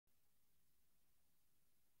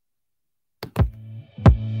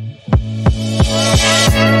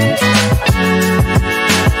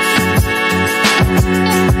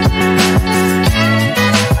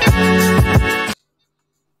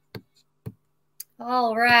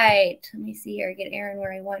All right. Let me see here. Get Erin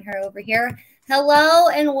where I want her over here. Hello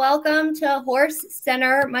and welcome to Horse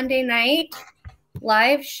Center Monday night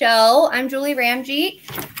live show. I'm Julie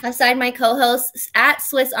Ramjeet, aside my co-hosts at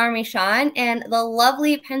Swiss Army Sean and the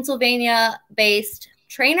lovely Pennsylvania-based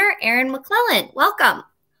trainer, Erin McClellan. Welcome.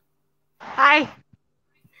 Hi.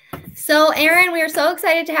 So, Erin, we are so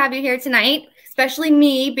excited to have you here tonight, especially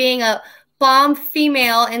me being a bomb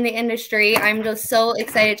female in the industry. I'm just so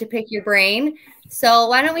excited to pick your brain. So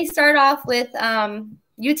why don't we start off with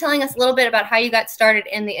you telling us a little bit about how you got started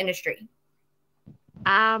in the industry?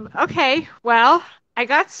 Okay. Well, I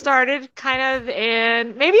got started kind of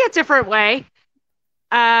in maybe a different way.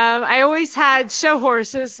 I always had show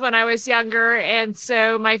horses when I was younger. And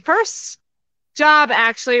so my first job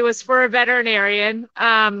actually was for a veterinarian.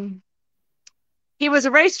 He was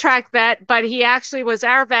a racetrack vet, but he actually was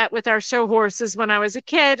our vet with our show horses when I was a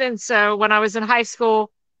kid. And so when I was in high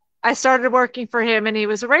school, I started working for him, and he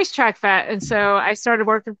was a racetrack vet. And so I started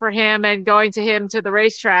working for him and going to him to the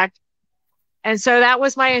racetrack. And so that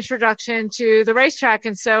was my introduction to the racetrack.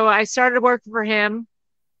 And so I started working for him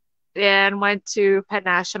and went to Penn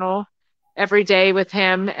National every day with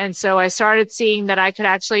him. And so I started seeing that I could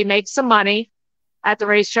actually make some money at the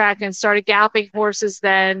racetrack and started galloping horses.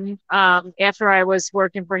 Then after I was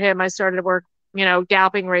working for him, I started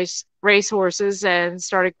galloping race horses and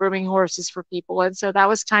started grooming horses for people. And so that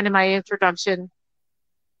was kind of my introduction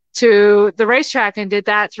to the racetrack, and did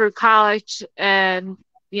that through college. And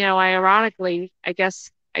ironically, I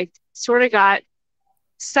guess I sort of got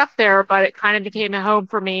stuck there, but it kind of became a home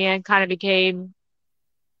for me and kind of became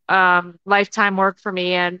lifetime work for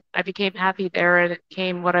me. And I became happy there, and it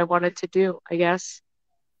became what I wanted to do, I guess.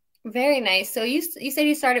 Very nice. So you said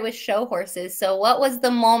you started with show horses. So what was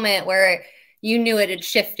the moment where you knew it had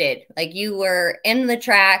shifted? Like you were in the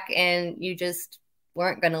track and you just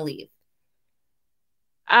weren't going to leave?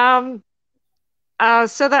 So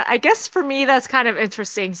that, I guess for me, that's kind of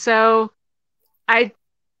interesting. So I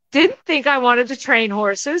didn't think I wanted to train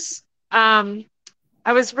horses.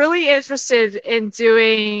 I was really interested in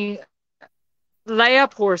doing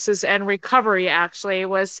layup horses, and recovery actually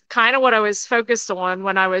was kind of what I was focused on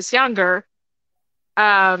when I was younger.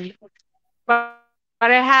 Um, but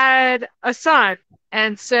I had a son.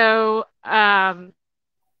 And so kind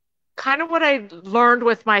of what I learned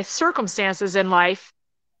with my circumstances in life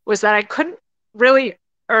was that I couldn't really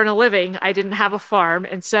earn a living. I didn't have a farm.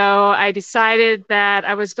 And so I decided that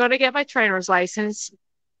I was going to get my trainer's license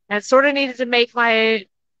and sort of needed to make my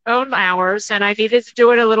own hours, and I needed to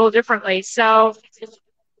do it a little differently. So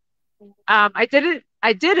I did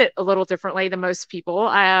it a little differently than most people.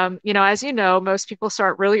 As you know, most people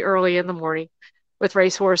start really early in the morning with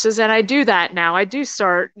race horses, and I do that now. I do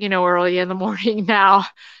start, early in the morning now.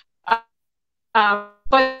 But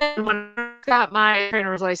when I got my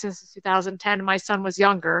trainer's license in 2010, my son was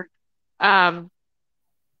younger. Um,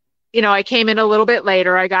 I came in a little bit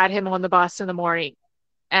later. I got him on the bus in the morning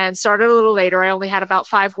and started a little later. I only had about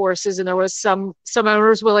 5 horses, and there was some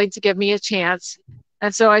owners willing to give me a chance.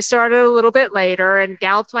 And so I started a little bit later and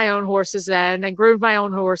galloped my own horses then, and groomed my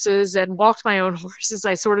own horses and walked my own horses.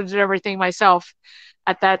 I sort of did everything myself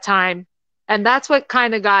at that time. And that's what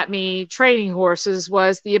kind of got me training horses,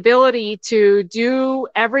 was the ability to do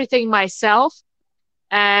everything myself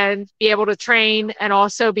and be able to train and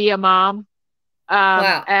also be a mom.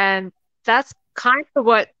 Wow. And that's kind of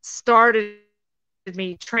what started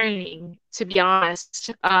me training, to be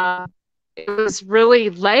honest. It was really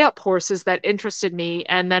layup horses that interested me.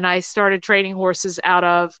 And then I started training horses out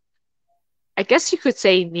of, I guess you could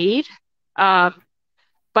say, need. But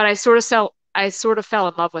I sort of fell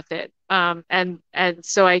in love with it. And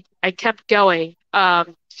so I kept going.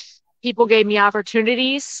 People gave me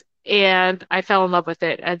opportunities, and I fell in love with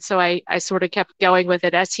it. And so I sort of kept going with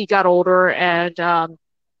it as he got older. And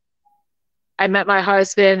I met my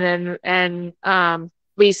husband, and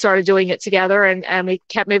we started doing it together, and we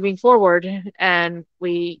kept moving forward, and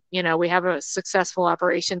we have a successful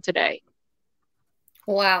operation today.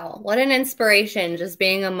 Wow. What an inspiration, just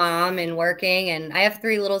being a mom and working. And I have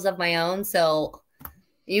 3 littles of my own. So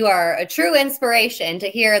you are a true inspiration to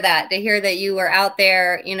hear that you were out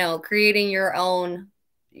there, creating your own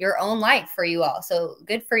life for you all. So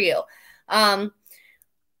good for you.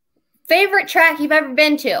 Favorite track you've ever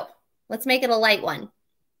been to? Let's make it a light one.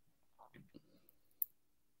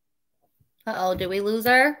 Uh-oh, did we lose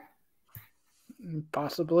her?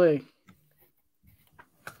 Possibly.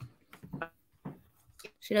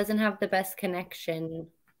 She doesn't have the best connection.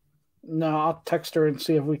 No, I'll text her and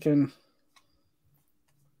see if we can.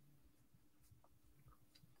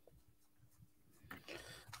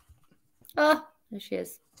 Oh, there she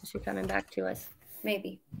is. Is she coming back to us?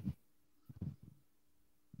 maybe.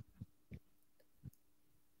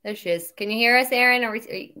 There she is. Can you hear us, Erin?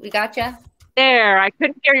 We got you? There. I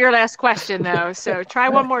couldn't hear your last question, though, so try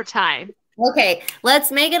one more time. Okay,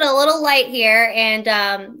 let's make it a little light here.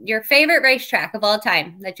 And your favorite racetrack of all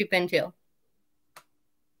time that you've been to?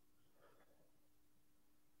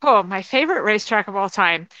 Oh, my favorite racetrack of all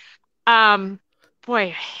time.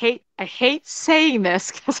 Boy, I hate saying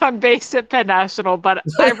this because I'm based at Penn National, but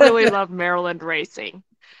I really love Maryland racing.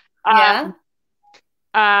 Yeah.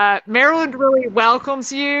 Maryland really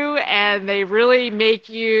welcomes you, and they really make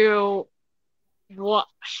you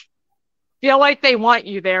feel like they want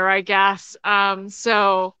you there, I guess.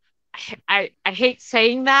 So I hate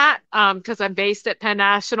saying that because I'm based at Penn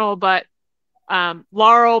National, but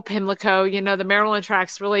Laurel, Pimlico, the Maryland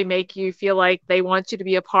tracks really make you feel like they want you to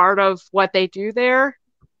be a part of what they do there.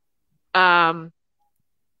 So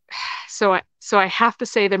I have to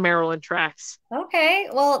say the Maryland tracks. Okay,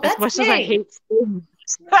 well, that's as much big. as I hate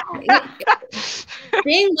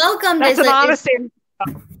being welcomed that's is an honest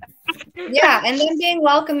yeah, and then being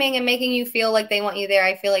welcoming and making you feel like they want you there.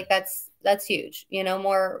 I feel like that's huge.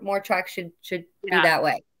 More tracks should be that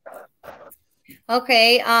way.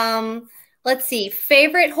 Okay. Let's see.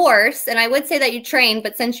 Favorite horse, and I would say that you trained,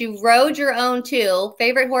 but since you rode your own too,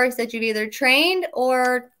 favorite horse that you've either trained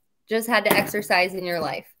or just had to exercise in your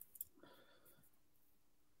life?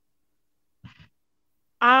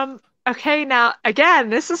 Okay, now again,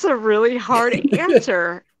 this is a really hard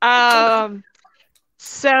answer.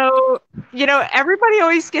 So, everybody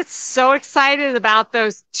always gets so excited about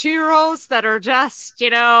those 2-year-olds that are just,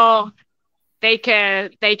 they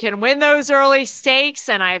can win those early stakes,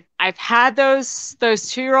 and I've had those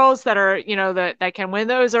 2-year-olds that are, that can win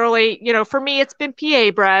those early. For me, it's been PA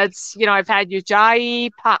breds. I've had Ujjayi,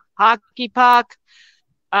 Hockey Puck,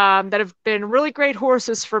 that have been really great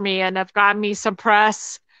horses for me and have gotten me some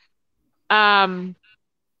press. And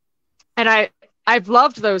I've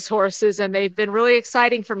loved those horses, and they've been really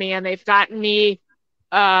exciting for me, and they've gotten me,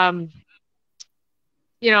 accolades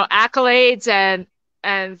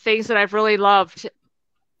and things that I've really loved.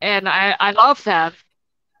 And I love them.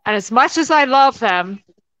 And as much as I love them,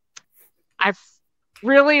 I've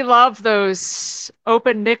really loved those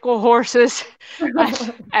open nickel horses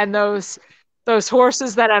and those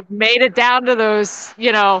horses that have made it down to those,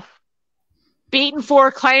 beaten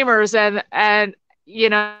 4 claimers. And,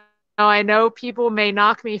 I know people may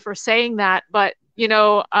knock me for saying that, but, 8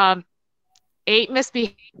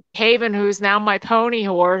 Misbehavin', who's now my pony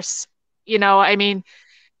horse,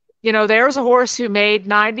 there's a horse who made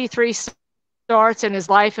 93 starts in his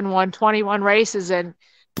life and won 21 races. And,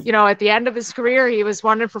 at the end of his career, he was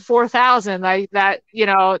running for 4,000. There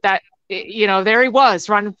he was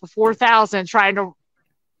running for 4,000, trying to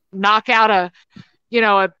knock out a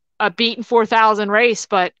beaten 4,000 race.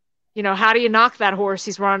 But, how do you knock that horse?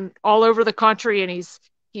 He's run all over the country, and he's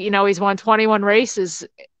won 21 races.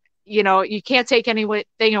 You can't take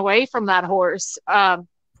anything away from that horse. I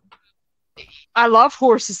love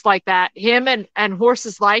horses like that, him and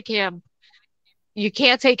horses like him. You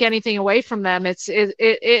can't take anything away from them.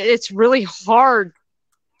 It's really hard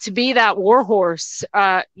to be that war horse.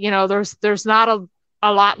 There's not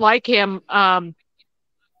a lot like him.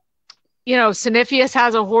 Sinifius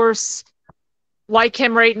has a horse like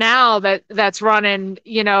him right now that's running,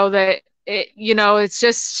 it's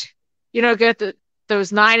just, get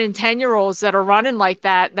those 9 and 10-year-olds that are running like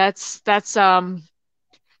that. That's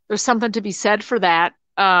there's something to be said for that.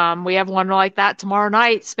 We have one like that tomorrow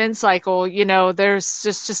night, Spin Cycle. There's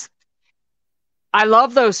just I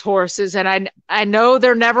love those horses, and I know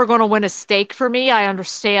they're never going to win a stake for me. I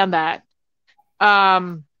understand that.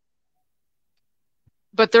 But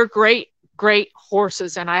they're great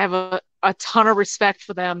horses, and I have a ton of respect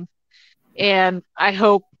for them. And I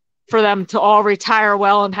hope for them to all retire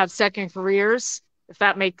well and have second careers, if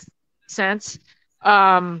that makes sense.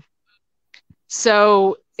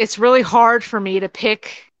 So it's really hard for me to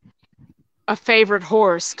pick a favorite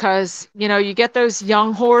horse because, you get those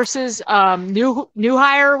young horses. New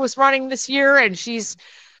Hire was running this year, and she's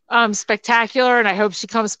spectacular, and I hope she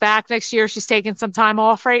comes back next year. She's taking some time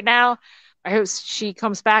off right now. I hope she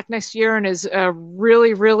comes back next year and is a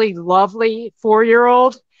really, really lovely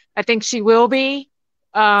 4-year-old. I think she will be.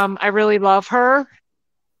 I really love her.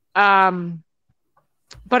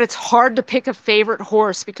 But it's hard to pick a favorite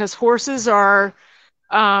horse because horses are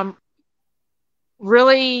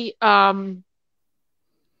really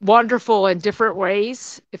wonderful in different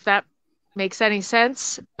ways, if that makes any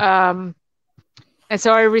sense. And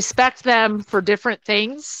so I respect them for different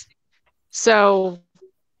things. So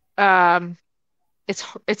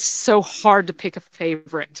it's so hard to pick a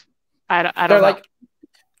favorite. I don't They're know. like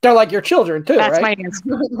they're like your children too, That's right? my answer.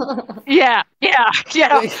 Yeah.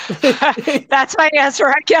 That's my answer,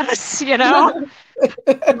 I guess,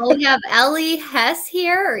 Well, we have Ellie Hess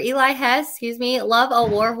here, or Eli Hess, excuse me. Love a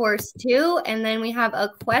war horse too. And then we have a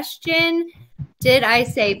question. Did I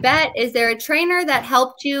say bet? Is there a trainer that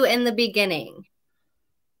helped you in the beginning?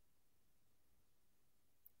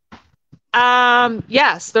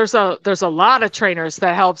 Yes, there's a lot of trainers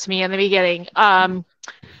that helped me in the beginning.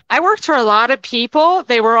 I worked for a lot of people.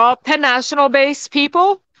 They were all Penn National based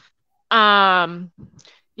people. When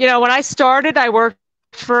I started, I worked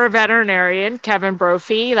for a veterinarian, Kevin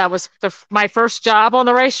Brophy. That was my first job on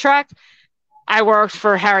the racetrack. I worked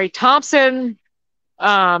for Harry Thompson.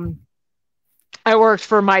 I worked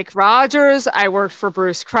for Mike Rogers. I worked for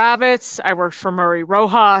Bruce Kravitz. I worked for Murray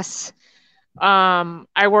Rojas.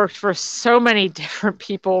 I worked for so many different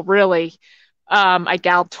people, really. I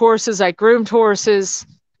galloped horses. I groomed horses.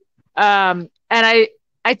 And I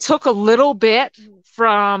took a little bit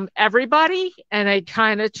from everybody, and I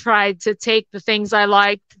kind of tried to take the things I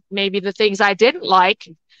liked, maybe the things I didn't like,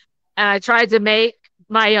 and I tried to make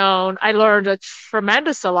my own. I learned a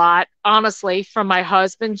tremendous a lot, honestly, from my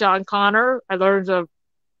husband, John Connor. I learned a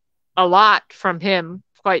lot from him,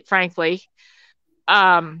 quite frankly.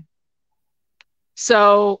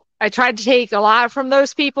 So I tried to take a lot from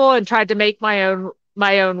those people and tried to make my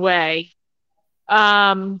own way.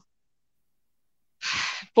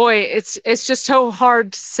 Boy, it's just so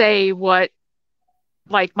hard to say what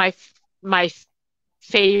like my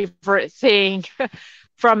favorite thing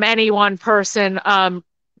from any one person.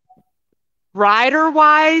 Rider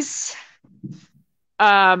wise,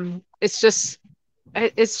 it's just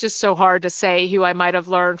so hard to say who I might have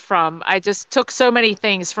learned from. I just took so many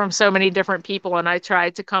things from so many different people, and I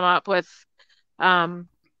tried to come up with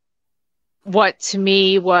what to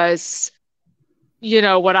me was,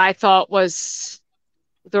 what I thought was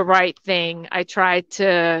the right thing. I tried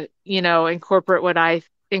to, incorporate what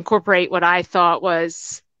I thought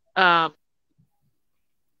was,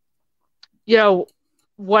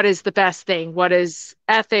 what is the best thing, what is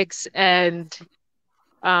ethics, and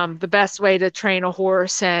the best way to train a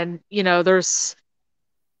horse. And there's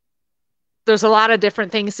a lot of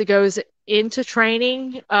different things that goes into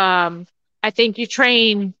training. I think you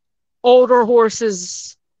train older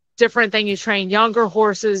horses different than you train younger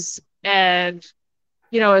horses, and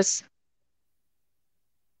it's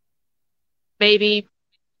maybe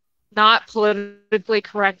not politically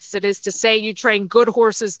correct as it is to say you train good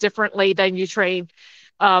horses differently than you train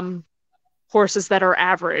horses that are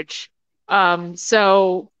average.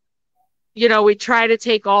 So we try to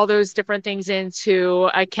take all those different things into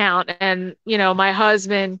account. And, my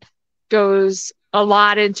husband goes a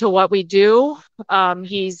lot into what we do.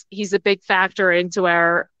 He's a big factor into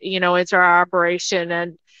our operation,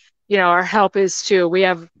 and, our help is too. We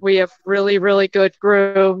have really, really good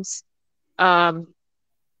grooms. And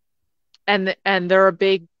they're a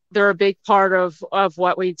big part of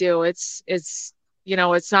what we do. It's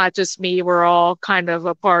not just me. We're all kind of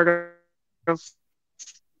a part of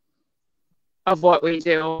what we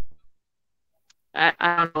do. I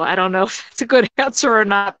don't know. I don't know if it's a good answer or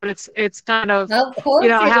not, but it's kind of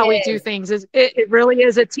how we do things. It really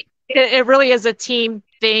is it really is a team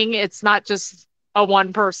thing. It's not just a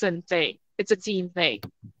one person thing. It's a team thing.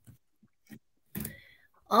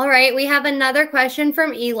 All right, we have another question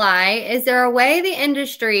from Eli. Is there a way the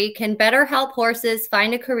industry can better help horses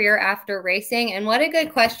find a career after racing? And what a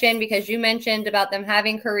good question, because you mentioned about them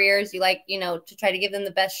having careers. You like, to try to give them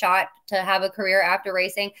the best shot to have a career after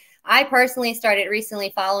racing. I personally started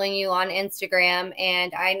recently following you on Instagram,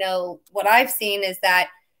 and I know what I've seen is that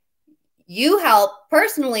you help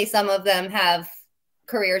personally some of them have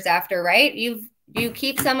careers after, right? You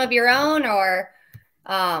keep some of your own, or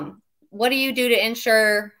what do you do to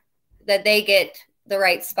ensure that they get the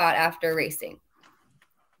right spot after racing?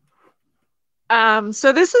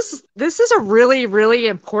 So this is a really, really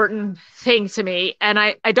important thing to me. And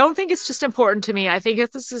I don't think it's just important to me. I think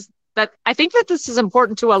that this is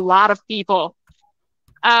important to a lot of people.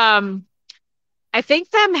 I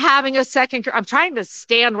think them having a second, I'm trying to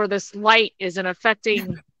stand where this light isn't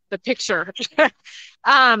affecting the picture.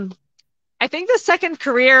 I think the second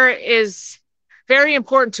career is very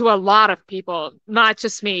important to a lot of people, not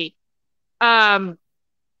just me. I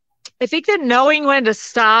think that knowing when to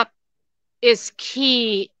stop is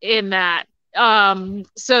key in that,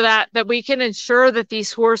 so that we can ensure that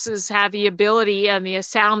these horses have the ability and the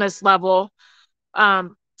soundness level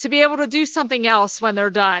to be able to do something else when they're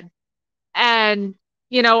done. And,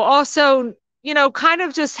 also, kind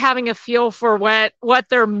of just having a feel for what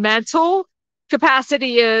their mental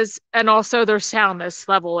capacity is and also their soundness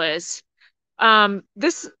level is.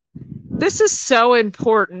 This is so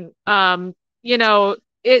important. You know,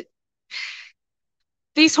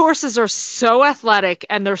 these horses are so athletic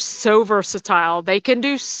and they're so versatile. They can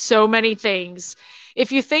do so many things.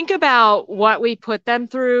 If you think about what we put them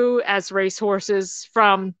through as racehorses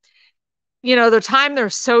from, you know, the time they're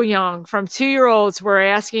so young, from 2-year-olds, we're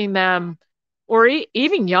asking them, or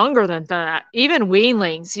even younger than that, even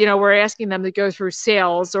weanlings, you know, we're asking them to go through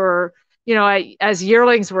sales, or, you know, as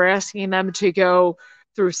yearlings, we're asking them to go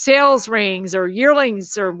through sales rings, or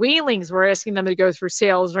yearlings or weanlings, we're asking them to go through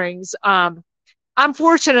sales rings. I'm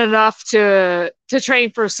fortunate enough to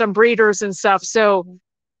train for some breeders and stuff. So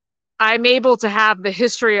I'm able to have the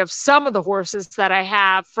history of some of the horses that I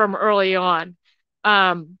have from early on.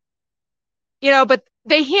 You know, but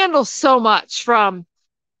they handle so much from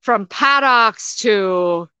paddocks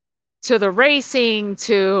to the racing,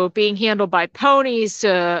 to being handled by ponies,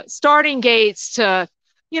 to starting gates, to,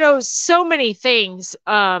 you know, so many things.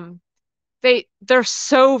 They're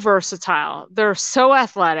so versatile. They're so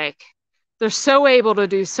athletic. They're so able to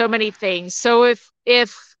do so many things. So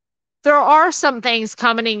if there are some things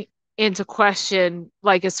coming into question,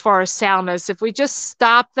 like as far as soundness, if we just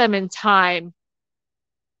stop them in time,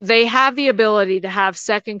 they have the ability to have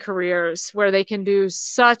second careers where they can do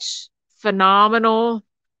such phenomenal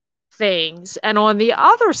things. And on the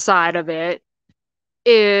other side of it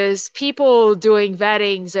is people doing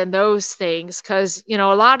vettings and those things, because, you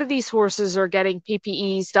know, a lot of these horses are getting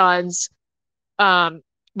PPEs done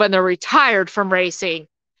when they're retired from racing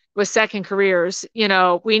with second careers. You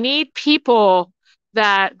know, we need people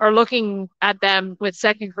that are looking at them with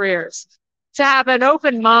second careers to have an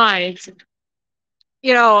open mind.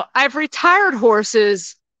 You know, I've retired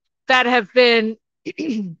horses that have been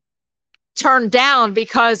turned down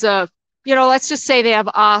because of, you know, let's just say they have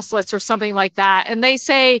oslets or something like that. And they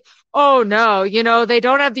say, oh no, you know, they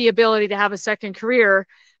don't have the ability to have a second career.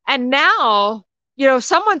 And now, you know,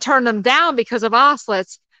 someone turned them down because of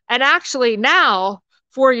oslets. And actually now,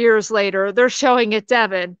 4 years later, they're showing at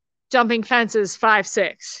Devon, jumping fences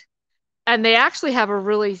 5-6. And they actually have a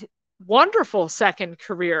really wonderful second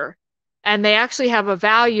career. And they actually have a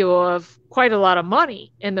value of quite a lot of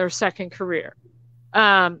money in their second career.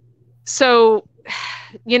 So,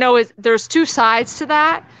 you know, there's two sides to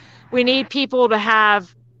that. We need people to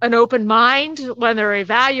have an open mind when they're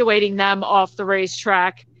evaluating them off the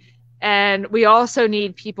racetrack. And we also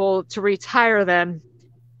need people to retire them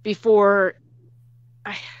before,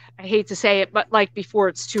 I hate to say it, but like before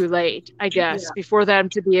it's too late, I guess, before them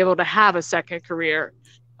to be able to have a second career.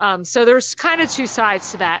 So there's kind of two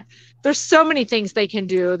sides to that. There's so many things they can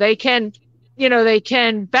do. They can, you know, they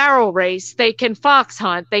can barrel race, they can fox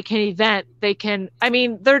hunt, they can event, they can, I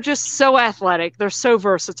mean, they're just so athletic. They're so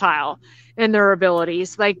versatile in their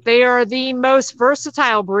abilities. Like, they are the most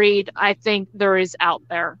versatile breed I think there is out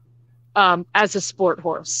there as a sport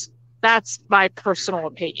horse. That's my personal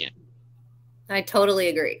opinion. I totally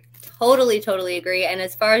agree. Totally agree. And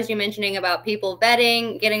as far as you mentioning about people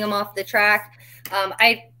betting, getting them off the track,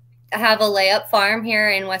 I have a layup farm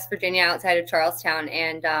here in West Virginia outside of Charlestown.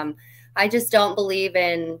 And I just don't believe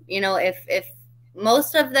in, you know, if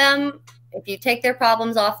most of them, if you take their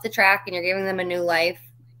problems off the track and you're giving them a new life,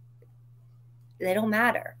 they don't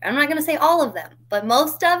matter. I'm not going to say all of them, but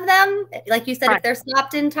most of them, like you said, right, if they're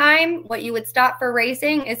stopped in time, what you would stop for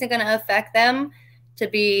racing isn't going to affect them to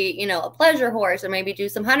be, you know, a pleasure horse, or maybe do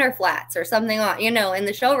some hunter flats or something on, you know, in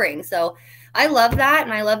the show ring. So I love that.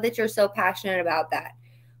 And I love that you're so passionate about that.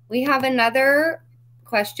 We have another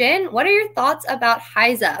question. What are your thoughts about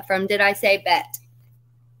HISA from Did I Say Bet?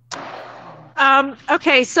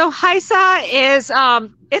 Okay, so HISA is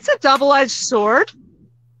it's a double-edged sword.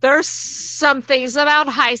 There's some things about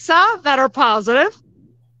HISA that are positive.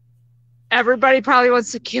 Everybody probably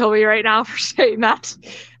wants to kill me right now for saying that.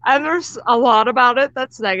 And there's a lot about it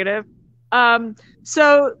that's negative.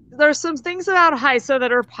 So there's some things about HISA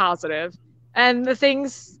that are positive, and the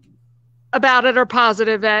things about it are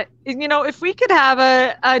positive that, you know, if we could have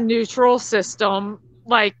a neutral system,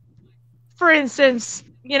 like, for instance,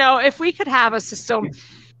 you know, if we could have a system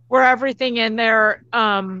where everything in there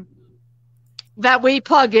that we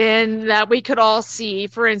plug in, that we could all see,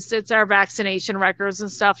 for instance, our vaccination records and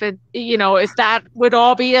stuff, and, you know, if that would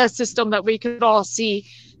all be a system that we could all see,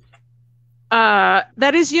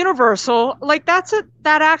 that is universal, like, that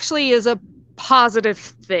actually is a positive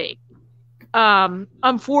thing.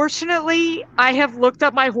 Unfortunately, I have looked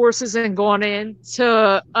up my horses and gone in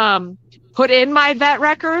to put in my vet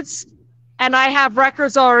records, and I have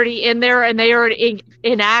records already in there, and they are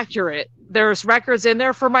inaccurate. there's records in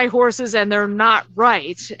there for my horses and they're not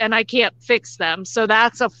right and I can't fix them. So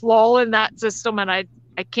that's a flaw in that system and I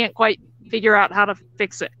can't quite figure out how to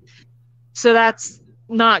fix it. So that's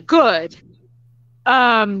not good.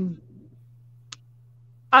 I'm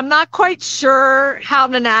not quite sure how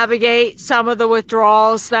to navigate some of the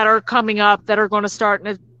withdrawals that are coming up that are going to start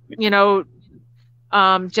in,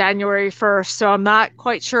 January 1st. So I'm not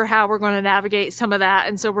quite sure how we're going to navigate some of that.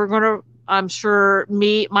 And so we're going to, I'm sure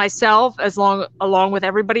myself, along with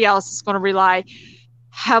everybody else, is going to rely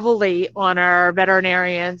heavily on our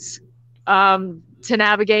veterinarians to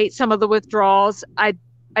navigate some of the withdrawals. I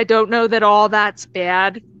don't know that all that's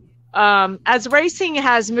bad. As racing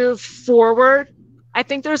has moved forward, I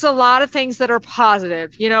think there's a lot of things that are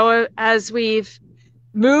positive. As we've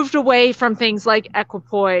moved away from things like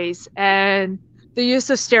equipoise and the use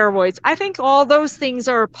of steroids, I think all those things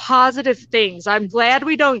are positive things. I'm glad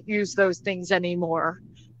we don't use those things anymore.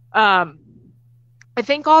 I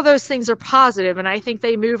think all those things are positive, and I think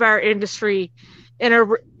they move our industry in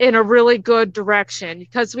a really good direction,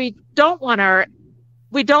 because we don't want our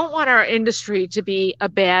industry to be a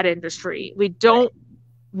bad industry. We don't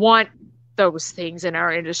want those things in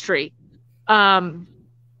our industry.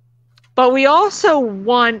 But we also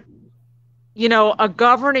want, a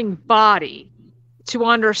governing body to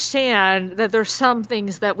understand that there's some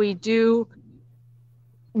things that we do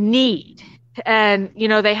need. And,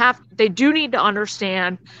 they do need to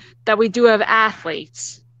understand that we do have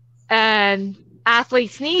athletes, and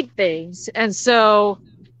athletes need things. And so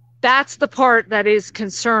that's the part that is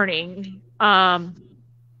concerning, that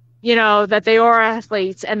they are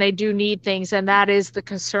athletes and they do need things. And that is the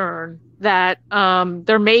concern, that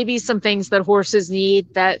there may be some things that horses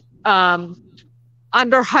need that under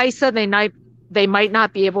HISA they might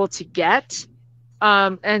not be able to get.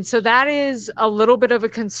 And so that is a little bit of a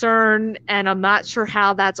concern, and I'm not sure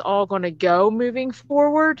how that's all going to go moving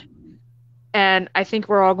forward. And I think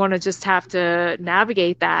we're all going to just have to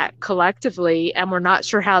navigate that collectively, and we're not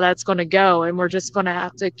sure how that's going to go. And we're just going to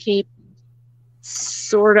have to keep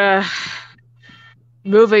sort of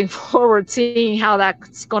moving forward, seeing how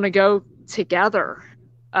that's going to go together.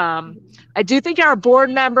 I do think our board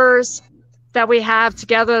members that we have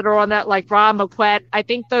together that are on that, like Rob McQuett, I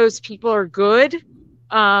think those people are good.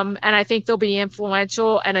 And I think they'll be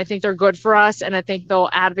influential, and I think they're good for us, and I think they'll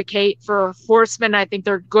advocate for horsemen. I think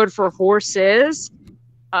they're good for horses.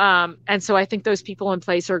 And so I think those people in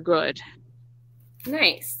place are good.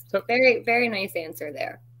 Nice. Very, very nice answer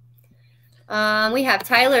there. We have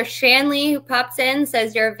Tyler Shanley who pops in,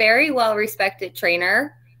 says you're a very well-respected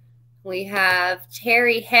trainer. We have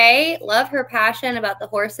Terry Hay, love her passion about the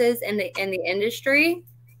horses in the industry.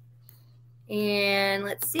 And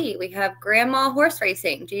let's see, we have Grandma Horse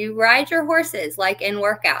Racing. Do you ride your horses like in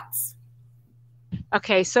workouts?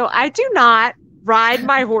 Okay, so I do not ride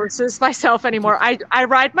my horses myself anymore. I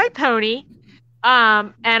ride my pony,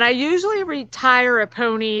 and I usually retire a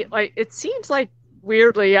pony. Like, it seems like,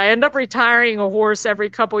 weirdly, I end up retiring a horse every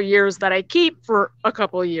couple of years that I keep for a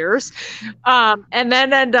couple of years, and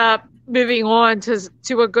then end up moving on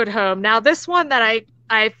to a good home. Now, this one that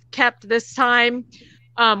I've kept this time,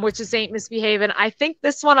 which is Ain't Misbehaving, I think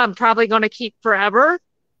this one I'm probably going to keep forever.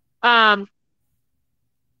 The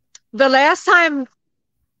last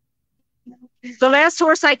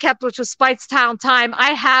horse I kept, which was Spitestown Time,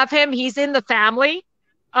 I have him. He's in the family.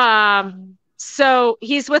 So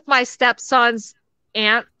he's with my stepson's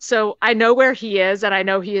aunt. So I know where he is, and I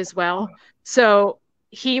know he is well. So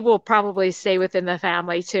he will probably stay within the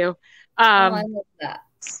family too. I love that.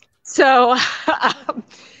 So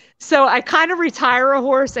I kind of retire a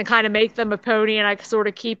horse and kind of make them a pony, and I sort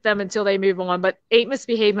of keep them until they move on. But Ain't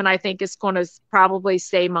Misbehaving, I think, is going to probably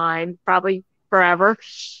stay mine, probably forever.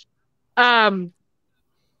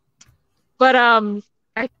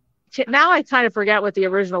 Now I kind of forget what the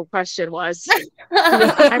original question was.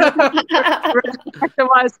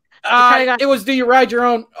 It was, do you ride your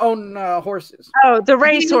own horses? Oh, the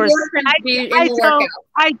racehorse.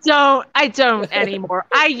 I don't anymore.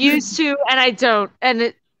 I used to, and I don't.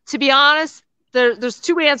 And to be honest, there's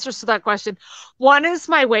two answers to that question. One is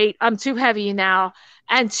my weight. I'm too heavy now.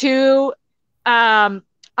 And two, I'm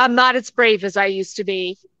not as brave as I used to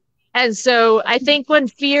be. And so I think when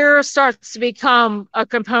fear starts to become a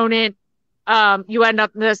component, you end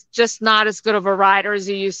up just not as good of a rider as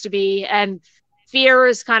you used to be. And fear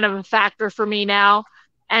is kind of a factor for me now.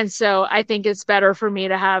 And so I think it's better for me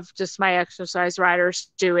to have just my exercise riders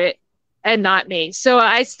do it and not me. So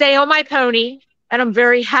I stay on my pony, and I'm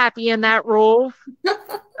very happy in that role.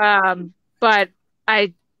 But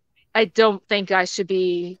I don't think I should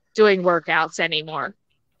be doing workouts anymore.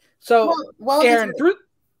 So, Erin,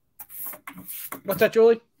 What's that,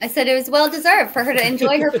 Julie? I said it was well deserved for her to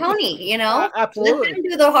enjoy her pony, you know? Absolutely. Let them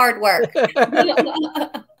do the hard work.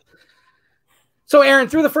 So, Erin,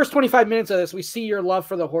 through the first 25 minutes of this, we see your love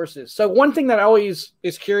for the horses. So one thing that always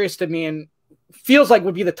is curious to me and feels like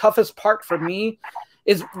would be the toughest part for me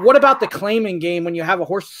is what about the claiming game when you have a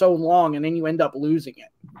horse so long and then you end up losing it?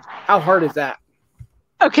 How hard is that?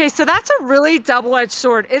 Okay, so that's a really double-edged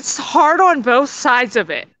sword. It's hard on both sides of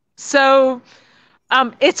it. So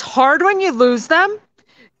it's hard when you lose them.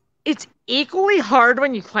 It's equally hard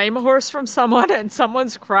when you claim a horse from someone and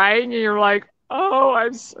someone's crying and you're like, oh,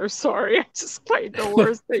 I'm so sorry. I just claimed the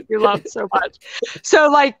horse that you love so much. So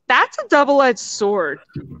like, that's a double-edged sword.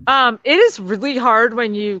 It is really hard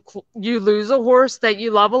when you lose a horse that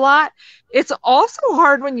you love a lot. It's also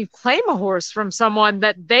hard when you claim a horse from someone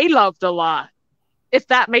that they loved a lot, if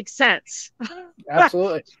that makes sense.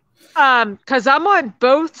 Absolutely. Because I'm on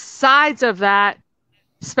both sides of that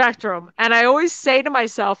spectrum. And I always say to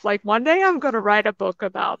myself, like, one day I'm going to write a book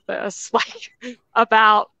about this, like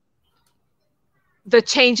about the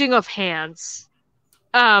changing of hands.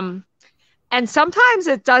 And sometimes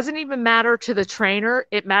it doesn't even matter to the trainer.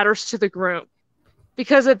 It matters to the groom.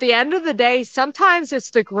 Because at the end of the day, sometimes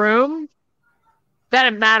it's the groom that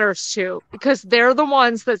it matters to, because they're the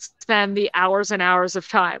ones that spend the hours and hours of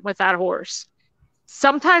time with that horse.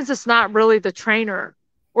 Sometimes it's not really the trainer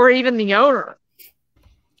or even the owner.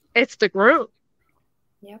 It's the groom.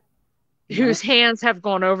 Yep. Whose hands have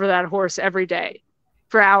gone over that horse every day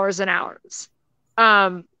for hours and hours.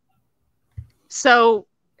 So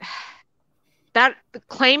that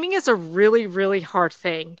claiming is a really, really hard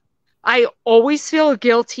thing. I always feel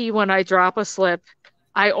guilty when I drop a slip.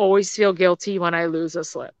 I always feel guilty when I lose a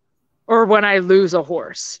slip or when I lose a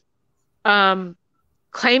horse.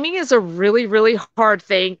 Claiming is a really, really hard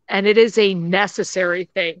thing, and it is a necessary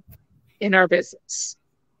thing in our business.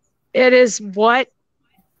 It is what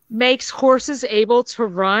makes horses able to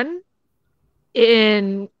run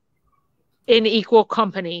in equal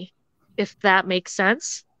company, if that makes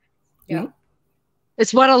sense. Yeah.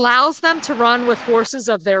 It's what allows them to run with horses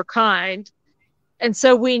of their kind. And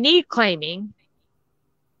so we need claiming.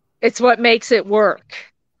 It's what makes it work.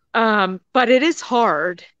 But it is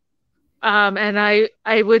hard. And I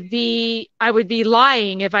would be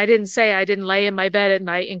lying if I didn't say I didn't lay in my bed at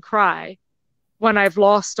night and cry when I've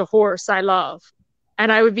lost a horse I love.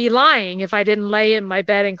 And I would be lying if I didn't lay in my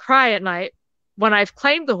bed and cry at night when I've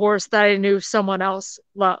claimed the horse that I knew someone else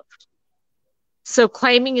loved. So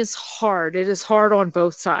claiming is hard. It is hard on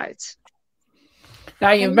both sides.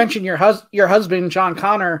 Now, you mentioned your husband, John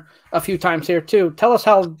Connor, a few times here too. Tell us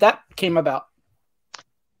how that came about.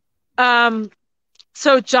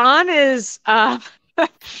 So John is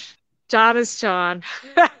John is John.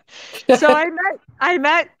 So I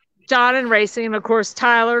met John in racing, and of course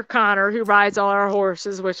Tyler Connor, who rides all our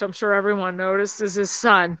horses, which I'm sure everyone noticed, is his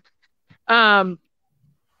son. And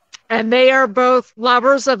they are both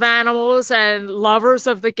lovers of animals and lovers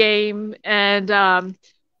of the game, and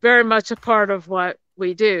very much a part of what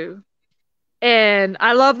we do. And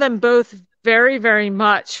I love them both very, very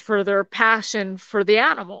much for their passion for the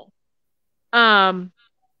animal. And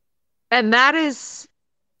that is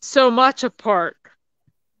so much a part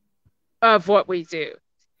of what we do.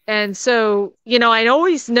 And so, I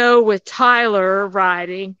always know with Tyler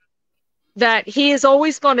riding that he is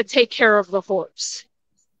always going to take care of the horse.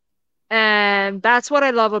 And that's what I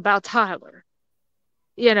love about Tyler.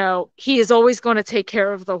 He is always going to take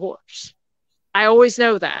care of the horse. I always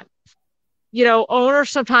know that. Owners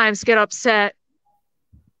sometimes get upset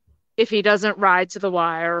if he doesn't ride to the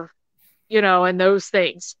wire, and those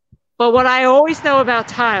things. But what I always know about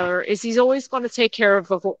Tyler is he's always going to take care of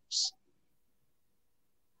the horse.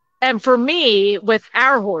 And for me, with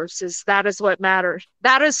our horses, that is what matters.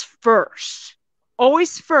 That is first.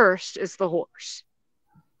 Always first is the horse.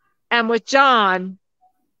 And with John,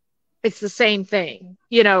 it's the same thing.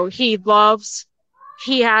 He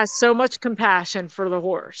has so much compassion for the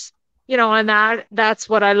horse, and that's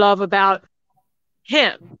what I love about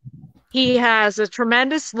him. He has a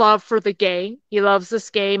tremendous love for the game. He loves this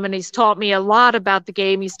game, and he's taught me a lot about the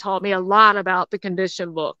game. He's taught me a lot about the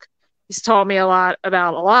condition book. He's taught me a lot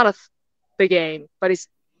about a lot of the game, but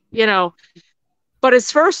but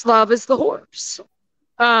his first love is the horse.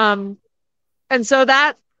 And so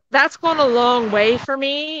that's gone a long way for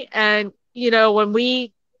me. And, when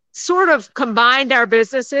we sort of combined our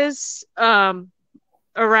businesses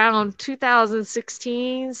around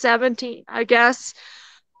 2016, 17, I guess,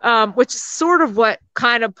 which is sort of what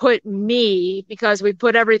kind of put me, because we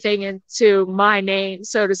put everything into my name,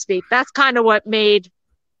 so to speak. That's kind of what made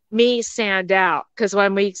me stand out, because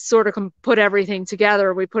when we sort of put everything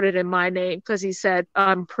together, we put it in my name because he said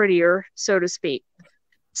I'm prettier, so to speak.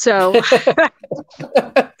 So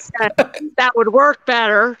that would work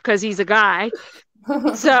better because he's a guy.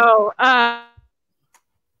 So,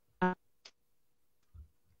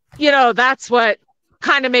 that's what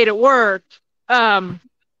kind of made it work.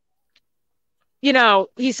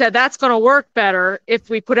 He said, that's going to work better if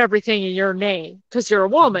we put everything in your name because you're a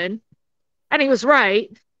woman. And he was right.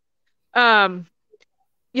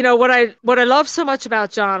 What I loved so much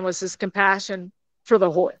about John was his compassion for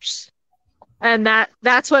the horse. And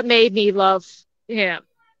that's what made me love him,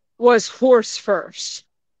 was horse first.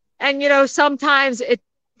 And, sometimes it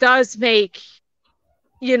does make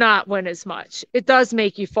you not win as much. It does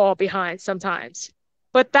make you fall behind sometimes,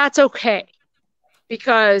 but that's okay.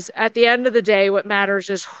 Because at the end of the day, what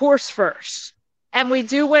matters is horse first. And we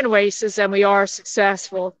do win races and we are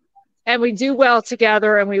successful and we do well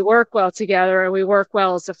together and we work well together and we work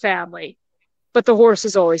well as a family. But the horse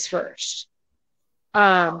is always first.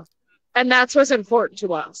 And that's what's important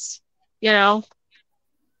to us, Yeah.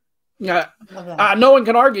 No one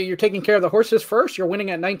can argue you're taking care of the horses first. You're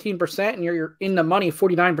winning at 19% and you're in the money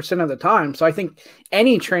 49% of the time. So I think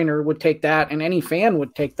any trainer would take that and any fan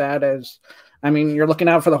would take that as, you're looking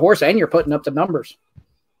out for the horse and you're putting up the numbers.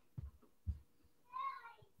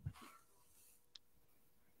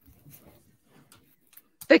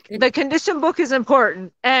 The condition book is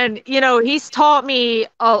important. And, he's taught me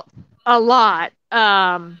a lot.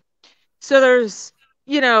 So there's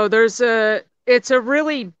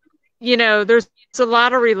a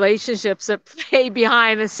lot of relationships that play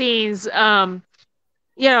behind the scenes.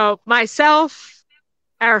 Myself,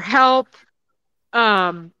 our help,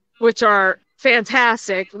 which are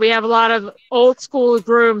fantastic. We have a lot of old school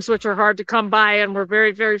grooms, which are hard to come by, and we're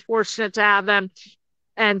very, very fortunate to have them.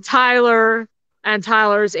 And Tyler and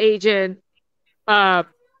Tyler's agent, and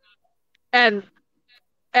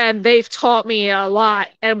they've taught me a lot,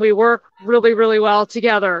 and we work really, really well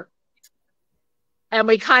together. And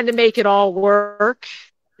we kind of make it all work.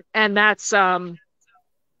 And that's,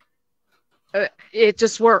 it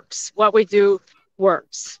just works. What we do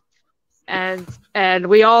works. And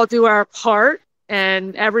we all do our part,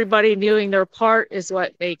 and everybody doing their part is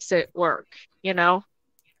what makes it work,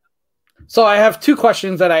 So I have two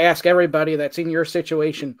questions that I ask everybody that's in your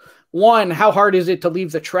situation. One, how hard is it to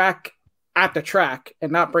leave the track at the track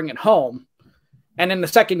and not bring it home? And then the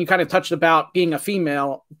second, you kind of touched about being a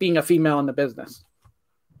female in the business.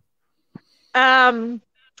 So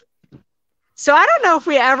I don't know if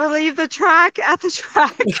we ever leave the track at the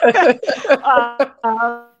track.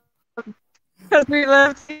 Because we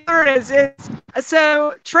live here.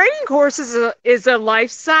 So training horses is a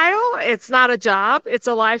lifestyle. It's not a job. It's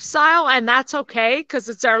a lifestyle, and that's okay because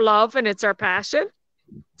it's our love and it's our passion.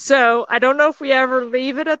 So I don't know if we ever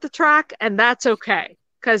leave it at the track, and that's okay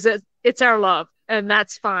because it's our love, and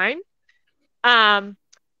that's fine.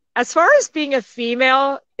 As far as being a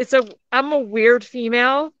female, I'm a weird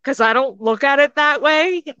female because I don't look at it that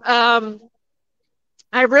way.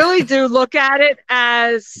 I really do look at it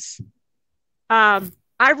as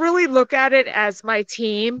my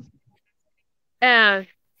team. And,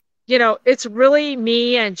 it's really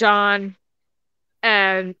me and John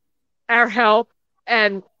and our help.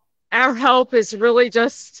 And our help is really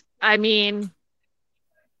just, I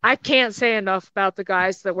can't say enough about the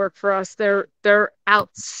guys that work for us. They're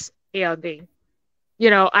outstanding.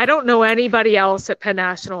 I don't know anybody else at Penn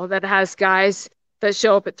National that has guys that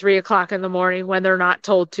show up at 3:00 in the morning when they're not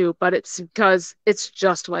told to, but it's because it's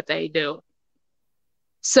just what they do.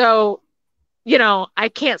 So, I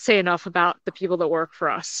can't say enough about the people that work for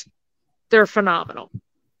us. They're phenomenal.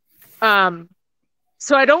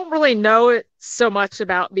 So I don't really know it so much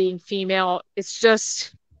about being female. It's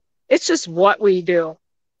just what we do.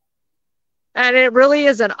 And it really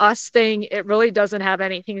is an us thing. It really doesn't have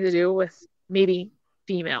anything to do with me being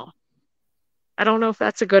female. I don't know if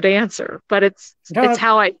that's a good answer, but it's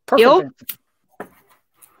how I feel.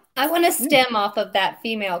 I want to stem off of that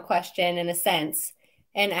female question in a sense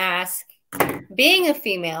and ask, being a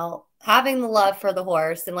female, having the love for the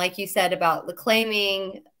horse, and like you said about the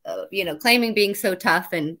claiming being so tough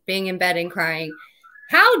and being in bed and crying,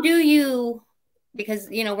 how do you, because,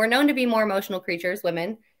 we're known to be more emotional creatures,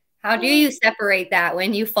 women, how do you separate that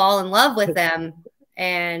when you fall in love with them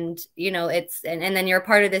and, and then you're a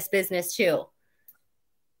part of this business too?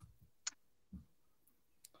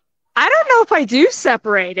 I don't know if I do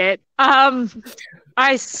separate it.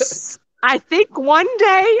 I think one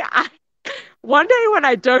day when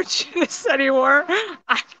I don't do this anymore,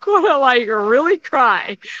 I'm going to really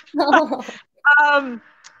cry.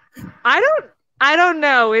 I I don't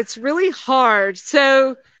know. It's really hard.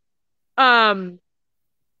 So,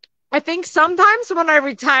 I think sometimes when I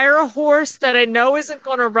retire a horse that I know isn't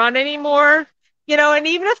going to run anymore, and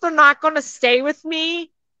even if they're not going to stay with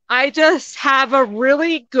me, I just have a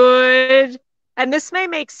really good, and this may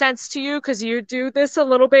make sense to you because you do this a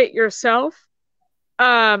little bit yourself.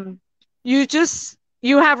 You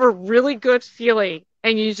have a really good feeling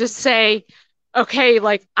and you just say, okay,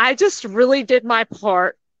 like I just really did my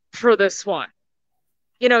part for this one.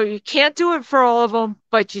 You can't do it for all of them,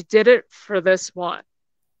 but you did it for this one.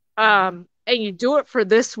 And you do it for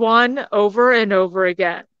this one over and over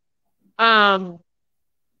again. And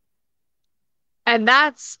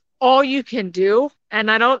that's all you can do.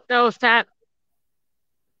 And I don't know if that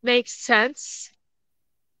makes sense,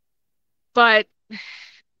 but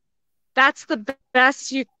that's the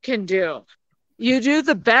best you can do. You do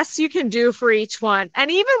the best you can do for each one.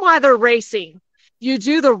 And even while they're racing, you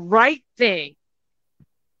do the right thing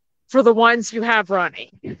for the ones you have running.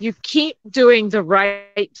 You keep doing the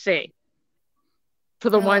right thing for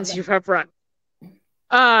the ones you have running.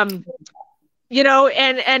 And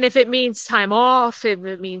if it means time off, if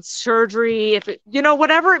it means surgery, if it,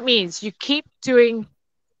 whatever it means, you keep doing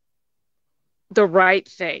the right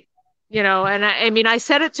thing. And I mean, I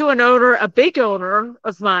said it to an owner, a big owner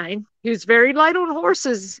of mine, who's very light on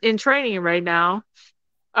horses in training right now,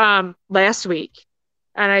 last week.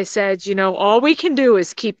 And I said, all we can do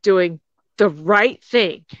is keep doing the right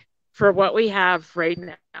thing for what we have right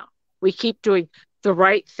now. We keep doing the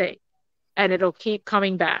right thing and it'll keep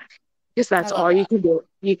coming back because that's all you can do.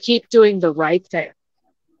 You keep doing the right thing.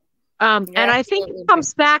 And I think it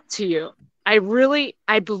comes back to you. I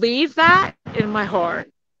believe that in my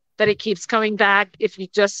heart, that it keeps coming back if you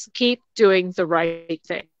just keep doing the right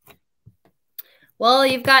thing. Well,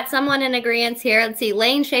 you've got someone in agreement here. Let's see.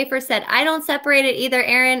 Lane Schaefer said, I don't separate it either,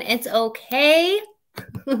 Erin. It's okay.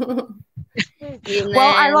 Well,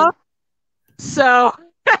 I love so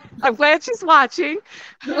I'm glad she's watching.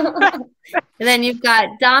 And then you've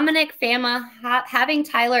got Dominic Fama. Having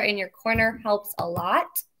Tyler in your corner helps a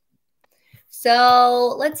lot.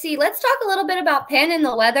 So let's see. Let's talk a little bit about Penn and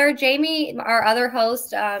the weather. Jamie, our other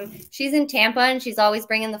host, she's in Tampa and she's always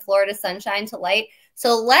bringing the Florida sunshine to light.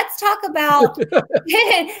 So let's talk about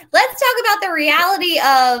the reality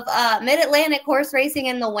of Mid-Atlantic horse racing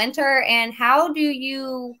in the winter, and how do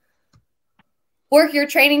you work your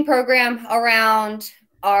training program around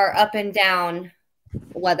our up and down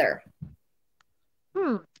weather?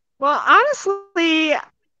 Well, honestly,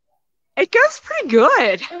 it goes pretty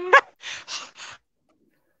good.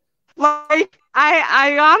 Like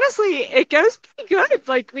I honestly, it goes pretty good.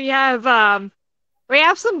 Like we have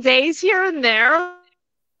some days here and there.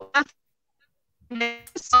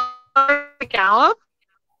 Gallop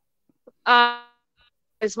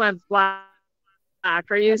is when black.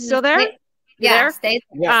 Are you still there? Yeah, there? stay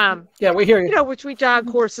there. Yeah, we hear you. Which we jog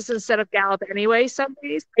horses instead of gallop anyway. Some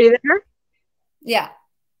days. Are you there? Yeah.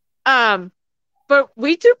 But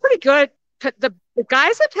we do pretty good. The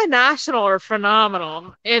guys at Penn National are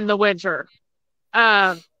phenomenal in the winter.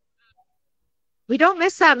 We don't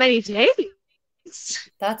miss that many days.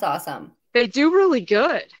 That's awesome. They do really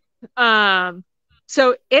good.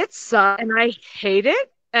 So it's and I hate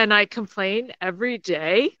it and I complain every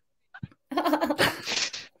day. But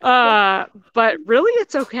really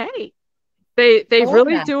it's okay. They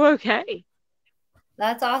really do okay.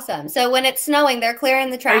 That's awesome. So when it's snowing, they're clearing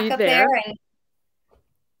the track up there and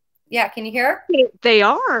yeah, can you hear? They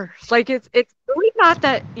are. Like it's really not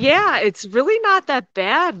that it's really not that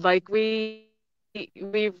bad. Like we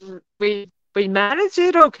manage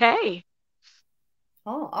it okay.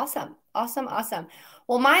 Oh, awesome. Awesome. Awesome.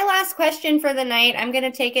 Well, my last question for the night, I'm going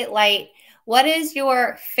to take it light. What is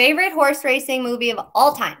your favorite horse racing movie of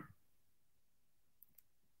all time?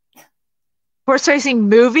 Horse racing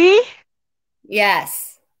movie?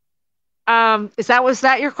 Yes. Was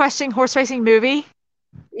that your question? Horse racing movie?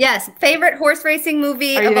 Yes. Favorite horse racing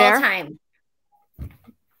movie of all time.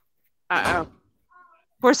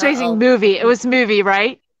 Horse racing movie. It was movie,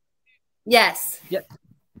 right? Yes. Yep.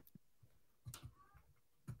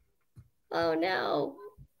 Oh no.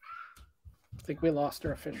 I think we lost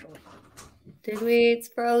her officially. Did we? It's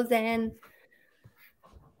frozen.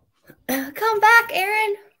 Come back,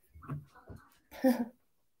 Erin. All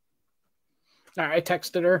right, I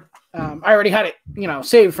texted her. I already had it,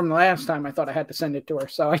 saved from the last time. I thought I had to send it to her,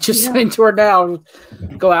 so I just sent it to her now.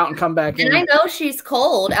 Go out and come back in. And I know she's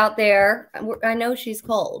cold out there. I know she's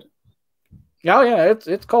cold. Oh yeah,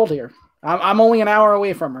 it's cold here. I'm only an hour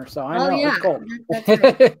away from her, so I know it's cold. That's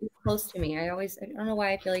right. It's close to me. I don't know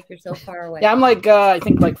why I feel like you're so far away. Yeah, I'm I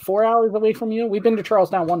think 4 hours away from you. We've been to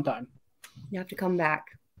Charlestown one time. You have to come back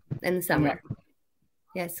in the summer. Yeah.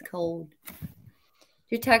 Yes, cold. Did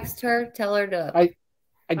you text her? Tell her to.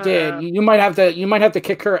 I did. You might have to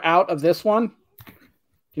kick her out of this one.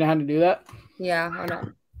 You know how to do that? Yeah, hold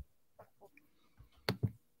on.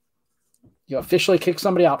 You officially kick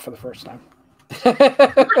somebody out for the first time. I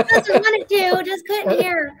doesn't want to. Just couldn't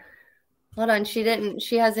hear. Hold on. She didn't.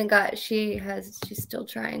 She hasn't got. She's still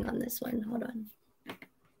trying on this one. Hold on.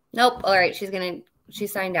 Nope. All right. She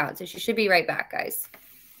signed out, so she should be right back, guys.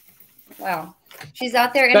 Wow. She's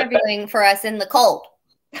out there interviewing for us in the cold.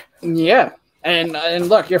 Yeah. And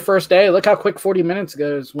look, your first day, look how quick 40 minutes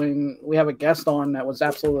goes when we have a guest on. That was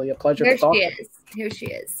absolutely a pleasure to talk. Here she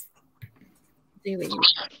is. See we can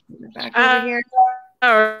back over here.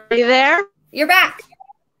 Are you there? You're back.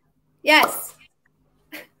 Yes.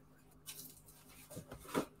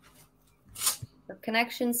 Her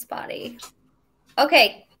connection spotty.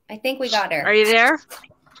 Okay, I think we got her. Are you there?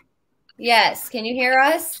 Yes. Can you hear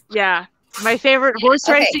us? Yeah. My favorite horse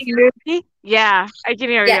racing movie? Yeah, I can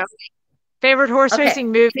hear you. Favorite horse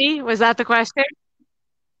racing movie? Was that the question?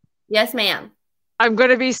 Yes, ma'am. I'm going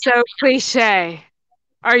to be so cliche.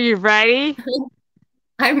 Are you ready?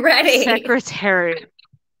 I'm ready. Secretariat.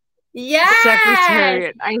 Yes.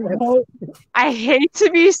 Secretariat. I hate to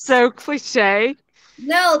be so cliche.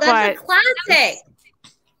 No, that's a classic.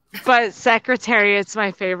 But Secretariat's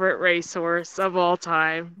my favorite racehorse of all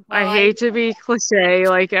time. I hate to be cliche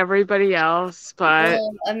like everybody else, but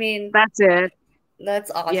I mean, that's it.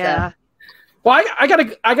 That's awesome. Yeah. Well, I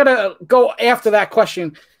gotta go after that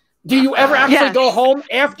question. Do you ever actually go home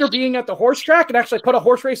after being at the horse track and actually put a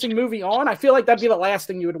horse racing movie on? I feel like that'd be the last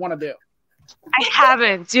thing you would want to do. I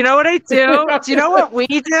haven't. Do you know what I do? Do you know what we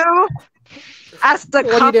do? As the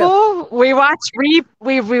couple, we watch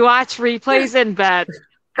replays in bed.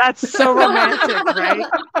 That's so romantic, right?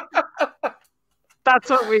 That's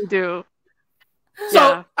what we do.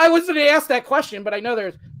 So I was going to ask that question, but I know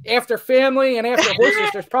there's after family and after horses,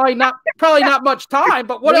 there's probably not much time.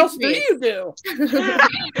 But what else do you do?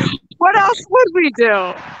 What else would we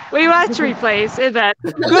do? We watch replays in that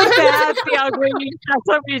good, bad, the ugly. That's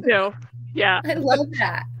what we do. Yeah, I love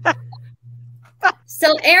that.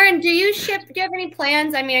 So, Erin, do you have any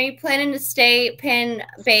plans? I mean, are you planning to stay Penn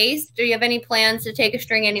based? Do you have any plans to take a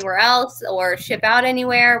string anywhere else or ship out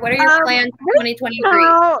anywhere? What are your plans for 2023?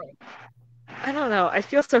 I don't know. I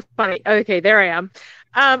feel so funny. Okay, there I am.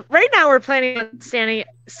 Right now, we're planning on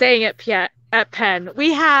staying at Penn.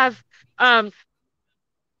 We have so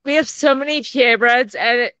many purebreds,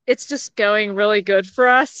 and it's just going really good for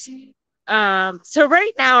us. So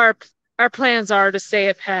right now, our plans are to stay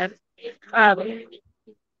at Penn.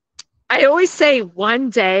 I always say one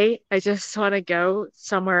day I just want to go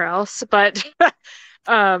somewhere else, but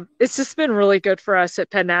it's just been really good for us at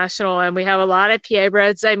Penn National, and we have a lot of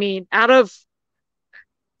purebreds. I mean, out of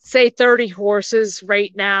say 30 horses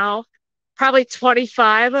right now, probably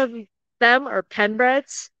 25 of them are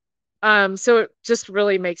Pennbreds. So it just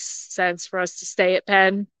really makes sense for us to stay at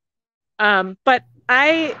Penn. But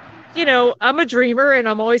I'm a dreamer and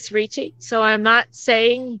I'm always reaching, so I'm not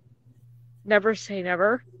saying never say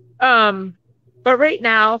never. But right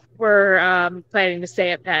now we're planning to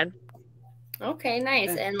stay at Penn. Okay,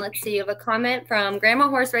 nice. And let's see, you have a comment from Grandma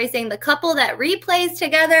Horse Racing. The couple that replays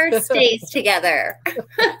together stays together.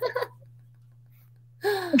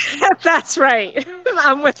 That's right.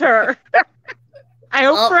 I'm with her. I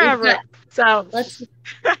hope forever. So let's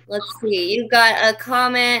see. You got a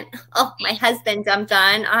comment. Oh, my husband jumped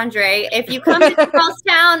on. Andre, if you come to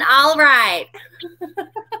Charlestown, I'll ride.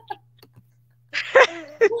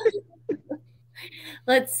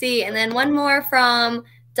 Let's see. And then one more from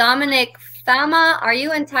Dominic Fama. Are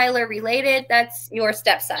you and Tyler related? That's your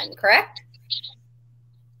stepson, correct?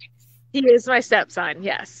 He is my stepson,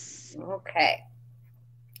 yes. Okay.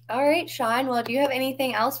 All right, Sean. Well, do you have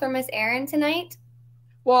anything else for Miss Erin tonight?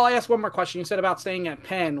 Well, I asked one more question. You said about staying at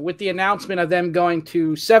Penn. With the announcement of them going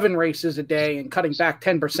to 7 races a day and cutting back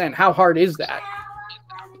 10%, how hard is that?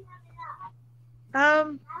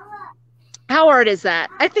 How hard is that?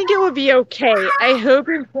 I think it would be okay. I hope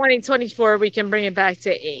in 2024 we can bring it back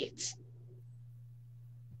to 8.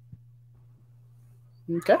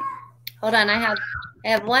 Okay. Hold on. I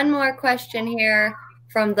have one more question here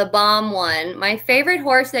from the bomb one. My favorite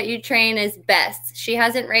horse that you train is Bess. She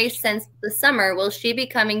hasn't raced since the summer. Will she be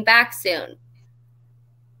coming back soon?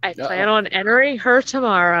 I plan on entering her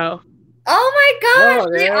tomorrow. Oh my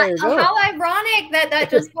gosh. Oh, how ironic that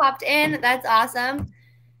just popped in. That's awesome.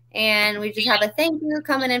 And we just have a thank you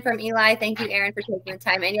coming in from Eli. Thank you, Erin, for taking the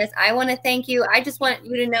time. And yes, I want to thank you. I just want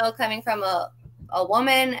you to know, coming from a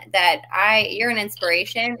woman, that you're an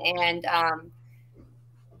inspiration. And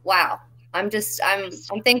wow, I'm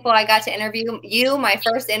thankful I got to interview you, my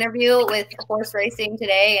first interview with horse racing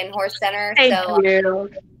today in Horse Center. Thank you.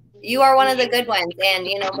 You are one of the good ones, and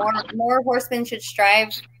more horsemen should strive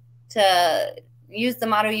to use the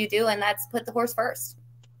motto you do, and that's put the horse first.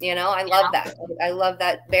 I love that. I love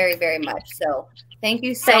that very, very much. So thank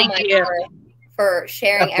you so much for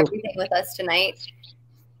sharing everything with us tonight.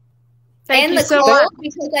 Thank you so much.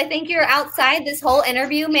 Because I think you're outside this whole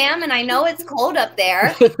interview, ma'am, and I know it's cold up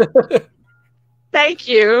there. Thank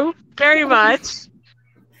you very much.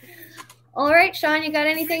 All right, Sean, you got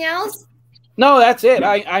anything else? No, that's it.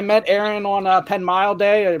 I met Erin on Penn Mile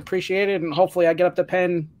Day. I appreciate it, and hopefully I get up to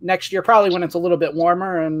Penn next year, probably when it's a little bit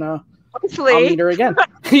warmer, and hopefully I'll meet her again.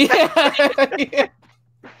 Yeah.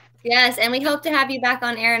 Yes, and we hope to have you back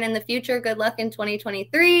on, Erin, in the future. Good luck in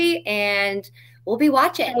 2023, and we'll be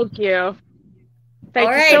watching. Thank you.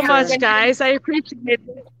 Thank you so much, guys. I appreciate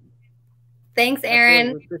it. Thanks,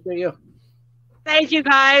 Erin. Appreciate you. Thank you,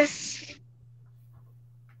 guys.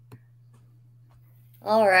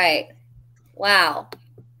 All right. Wow.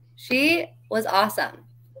 She was awesome.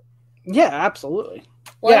 Yeah, absolutely.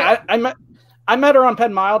 Yeah, I met her on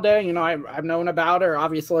Penn Mile Day. I've known about her.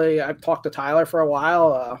 Obviously, I've talked to Tyler for a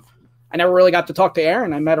while. I never really got to talk to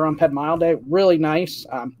Erin. I met her on Penn Mile Day. Really nice.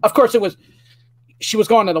 Of course, she was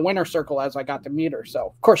going to the winner's circle as I got to meet her. So,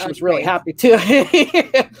 of course, she was really happy too.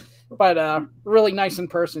 But really nice in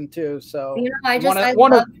person too. So, I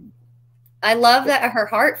love that her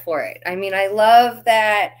heart for it. I mean, I love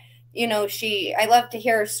that, I love to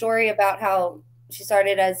hear her story about how she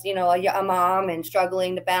started as, a mom and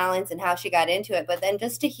struggling to balance and how she got into it. But then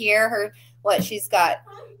just to hear her, she's got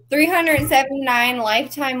 379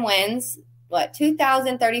 lifetime wins,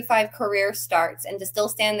 2,035 career starts, and to still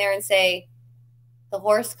stand there and say, the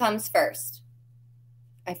horse comes first.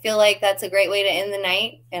 I feel like that's a great way to end the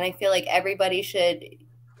night. And I feel like everybody should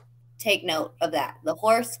take note of that. The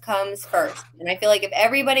horse comes first. And I feel like if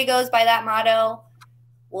everybody goes by that motto,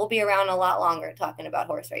 we'll be around a lot longer talking about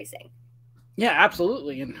horse racing. Yeah,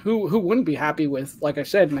 absolutely. And who wouldn't be happy with, like I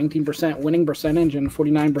said, 19% winning percentage and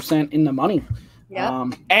 49% in the money? Yeah.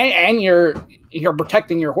 And you're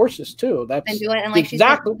protecting your horses too. That's and doing, and like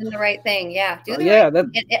exactly. She's doing the right thing. Yeah. Do the right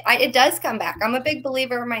thing. It does come back. I'm a big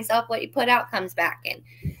believer myself. What you put out comes back, and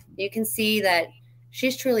you can see that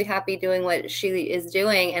she's truly happy doing what she is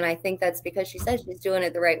doing. And I think that's because she says she's doing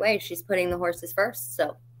it the right way. She's putting the horses first.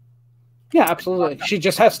 So. Yeah, absolutely. She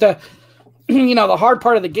just has to, the hard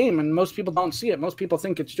part of the game, and most people don't see it. Most people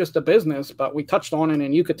think it's just a business, but we touched on it,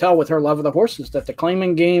 and you could tell with her love of the horses that the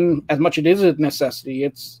claiming game, as much as it is a necessity,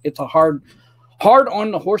 it's a hard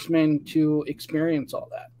on the horsemen to experience all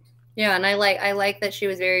that. Yeah, and I like that she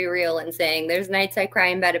was very real in saying there's nights I cry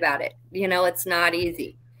in bed about it. It's not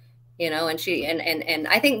easy. And she and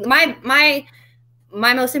I think my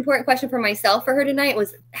most important question for myself for her tonight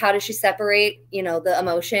was how does she separate, the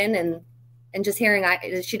emotion and just hearing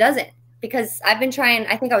she doesn't. Because I've been trying,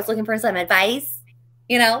 I think I was looking for some advice,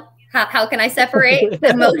 how can I separate the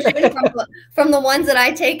emotion from the ones that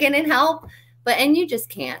I take in and help? And you just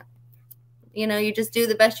can't, you just do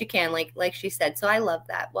the best you can, like she said. So I love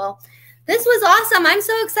that. Well, this was awesome. I'm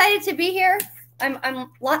so excited to be here. I'm a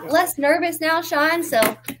lot less nervous now, Sean. So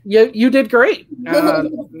you did great.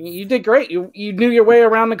 You did great. You knew your way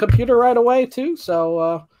around the computer right away too.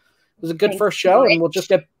 So it was a good first show, and we'll just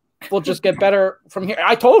get better from here.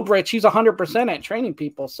 I told Rich he's 100% at training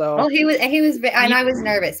people. So he was, and I was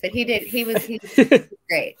nervous, but he was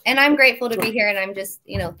great. And I'm grateful to be here. And I'm just,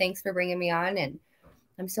 thanks for bringing me on. And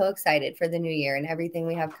I'm so excited for the new year and everything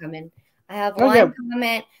we have coming. I have one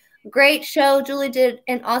comment. Great show. Julie did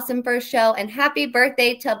an awesome first show, and happy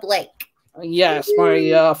birthday to Blake. Yes, my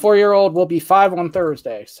 4-year-old will be 5 on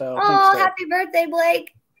Thursday. So happy birthday,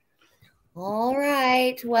 Blake. All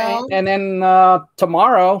right. Well, and then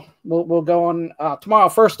tomorrow we'll go on. Tomorrow,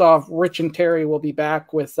 first off, Rich and Terry will be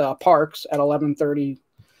back with Parks at 11:30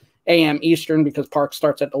 a.m. Eastern, because Parks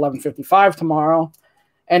starts at 11:55 tomorrow.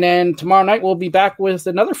 And then tomorrow night we'll be back with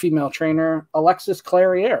another female trainer, Alexis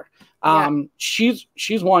Clariere. She's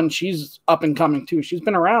up and coming too. She's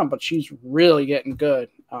been around, but she's really getting good.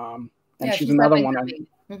 And she's another one.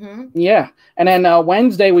 Mm-hmm. Yeah. And then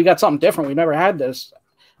Wednesday we got something different. We've never had this.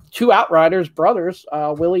 2 Outriders brothers,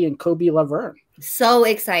 Willie and Kobe Laverne. So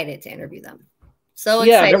excited to interview them. So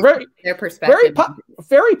excited. They're their perspective.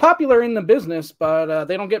 Very popular in the business, but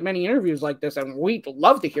they don't get many interviews like this, and we'd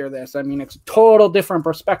love to hear this. I mean, it's a total different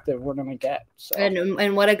perspective we're going to get. So.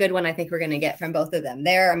 And what a good one I think we're going to get from both of them.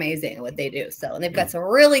 They're amazing at what they do. So, and they've got some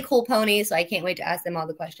really cool ponies, so I can't wait to ask them all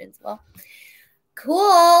the questions. Well, cool.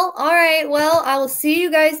 All right. Well, I will see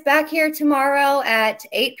you guys back here tomorrow at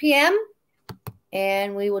 8 p.m.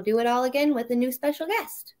 And we will do it all again with a new special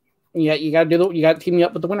guest. Yeah, you got to team me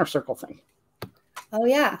up with the winner circle thing. Oh,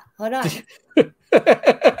 yeah. Hold on.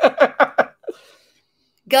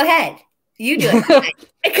 Go ahead. You do it.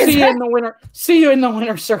 See you in the winner. See you in the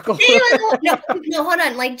winner circle. No, hold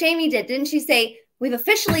on. Like Jamie did. Didn't she say, we've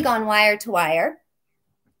officially gone wire to wire?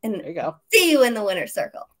 And there you go. See you in the winner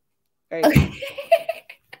circle. There you Okay.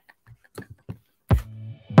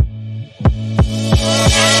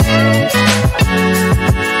 go.